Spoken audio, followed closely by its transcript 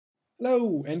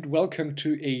Hello and welcome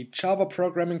to a Java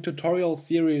programming tutorial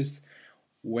series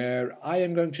where I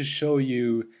am going to show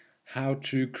you how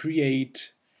to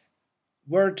create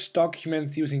Word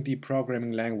documents using the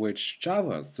programming language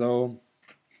Java. So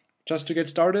just to get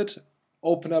started,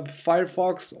 open up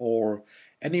Firefox or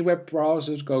any web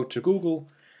browser, go to Google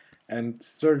and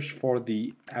search for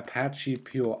the Apache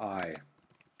POI.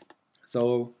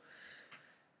 So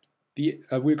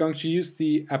we're going to use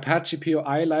the Apache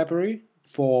POI library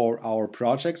for our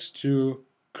project to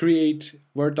create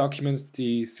Word documents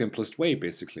the simplest way,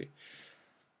 basically.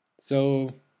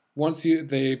 So once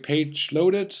the page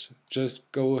loaded,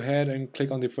 just go ahead and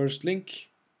click on the first link,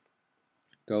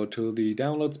 go to the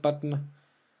downloads button,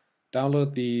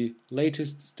 download the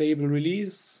latest stable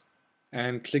release,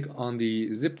 and click on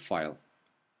the zip file.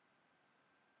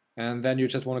 And then you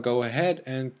just want to go ahead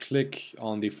and click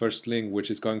on the first link,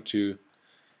 which is going to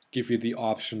give you the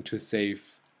option to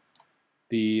save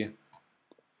the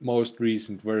most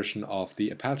recent version of the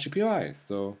Apache POI.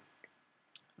 So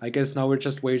I guess now we're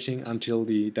just waiting until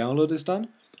the download is done.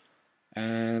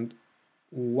 And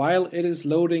while it is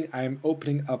loading, I'm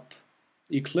opening up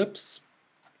Eclipse.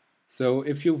 So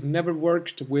if you've never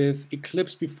worked with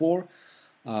Eclipse before,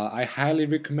 I highly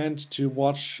recommend to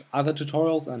watch other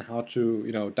tutorials on how to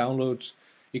download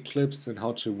Eclipse and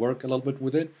how to work a little bit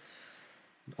with it.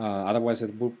 Otherwise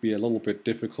it would be a little bit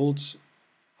difficult.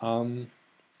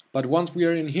 But once we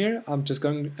are in here, I'm just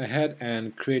going ahead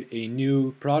and create a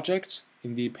new project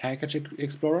in the Package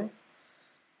Explorer.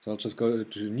 So I'll just go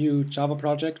to new Java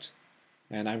project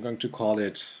and I'm going to call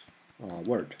it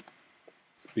Word,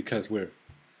 because we're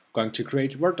going to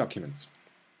create Word documents.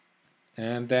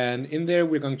 And then in there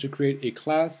we're going to create a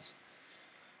class,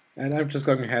 and I'm just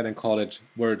going ahead and call it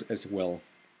Word as well.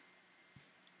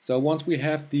 So once we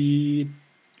have the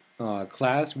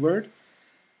class Word,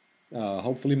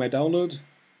 hopefully my download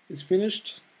is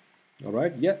finished.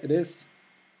 Alright, yeah, it is.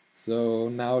 So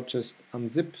now just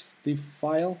unzip the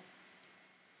file,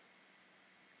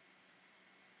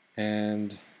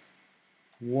 and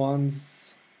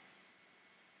once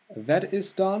that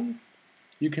is done,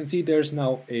 you can see there's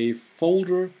now a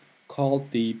folder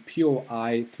called the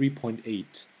POI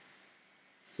 3.8.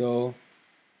 So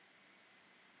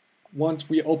once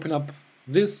we open up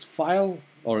this file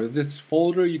or this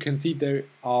folder, you can see there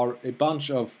are a bunch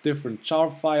of different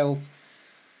jar files,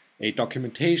 a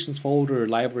documentations folder, a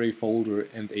library folder,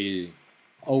 and a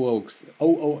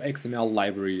OOXML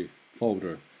library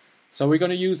folder. So we're going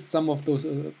to use some of those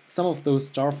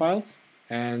jar files,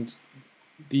 and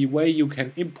the way you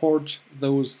can import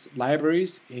those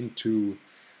libraries into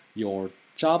your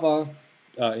Java,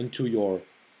 into your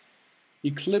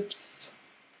Eclipse.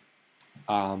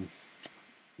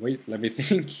 Wait, let me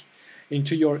think.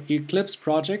 Into your Eclipse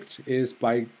project is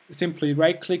by simply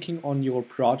right-clicking on your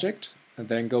project and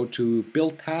then go to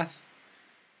Build Path,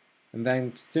 and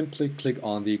then simply click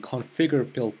on the Configure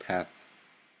Build Path.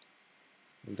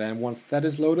 And then once that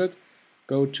is loaded,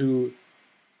 go to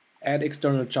Add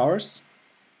External Jars.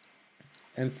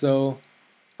 And so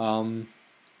I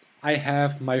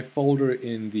have my folder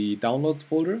in the Downloads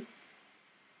folder.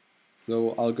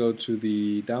 So I'll go to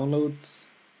the Downloads,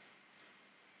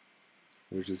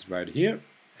 which is right here,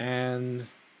 and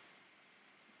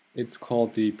it's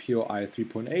called the POI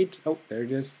 3.8. Oh, there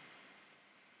it is.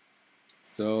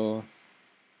 So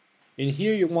in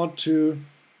here you want to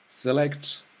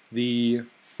select the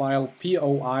file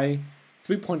POI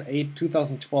 3.8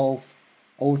 2012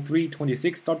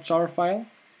 0326.jar file,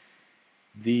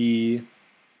 the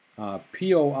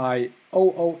POI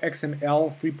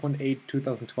OOXML 3.8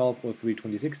 2012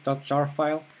 0326.jar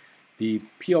file, the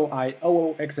POI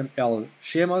OOXML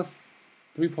schemas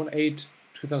 3.8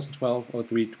 2012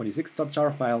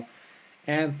 0326.jar file,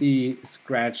 and the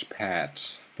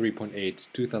Scratchpad 3.8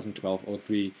 2012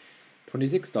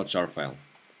 0326.jar file.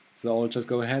 So I'll just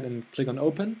go ahead and click on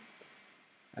Open,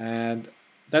 and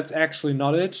that's actually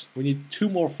not it. We need two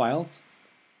more files.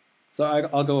 So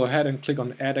I'll go ahead and click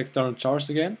on Add External Jars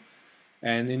again.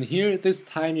 And in here, this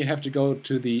time you have to go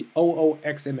to the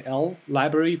OOXML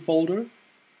library folder.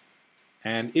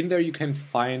 And in there you can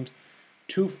find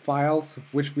two files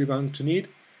which we're going to need.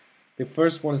 The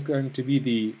first one is going to be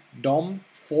the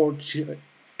DOM4J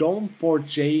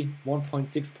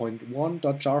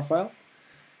 1.6.1.jar file.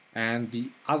 And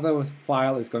the other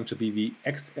file is going to be the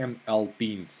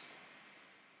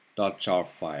XMLbeans.jar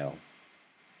file.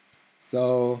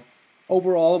 So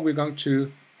overall, we're going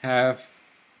to have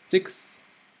 6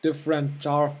 different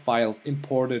jar files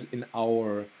imported in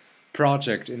our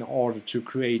project in order to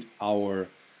create our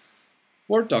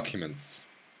Word documents.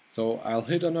 So I'll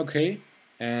hit on OK,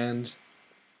 and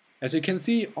as you can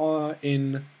see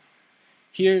in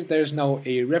Here there's now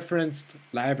a referenced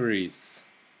libraries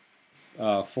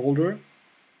folder,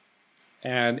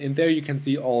 and in there you can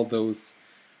see all those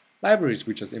libraries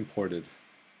we just imported.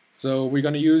 So we're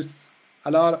going to use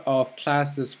a lot of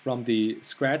classes from the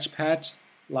Scratchpad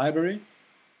library,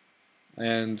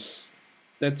 and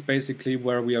that's basically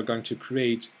where we are going to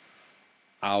create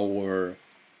our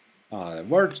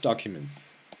Word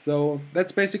documents. So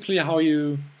that's basically how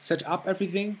you set up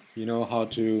everything. You know how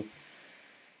to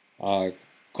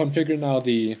configure now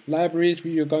the libraries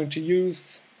we are going to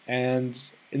use, and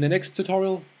in the next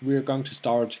tutorial we're going to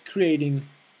start creating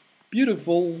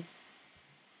beautiful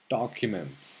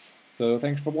documents. So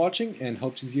thanks for watching and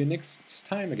hope to see you next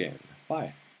time again.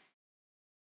 Bye.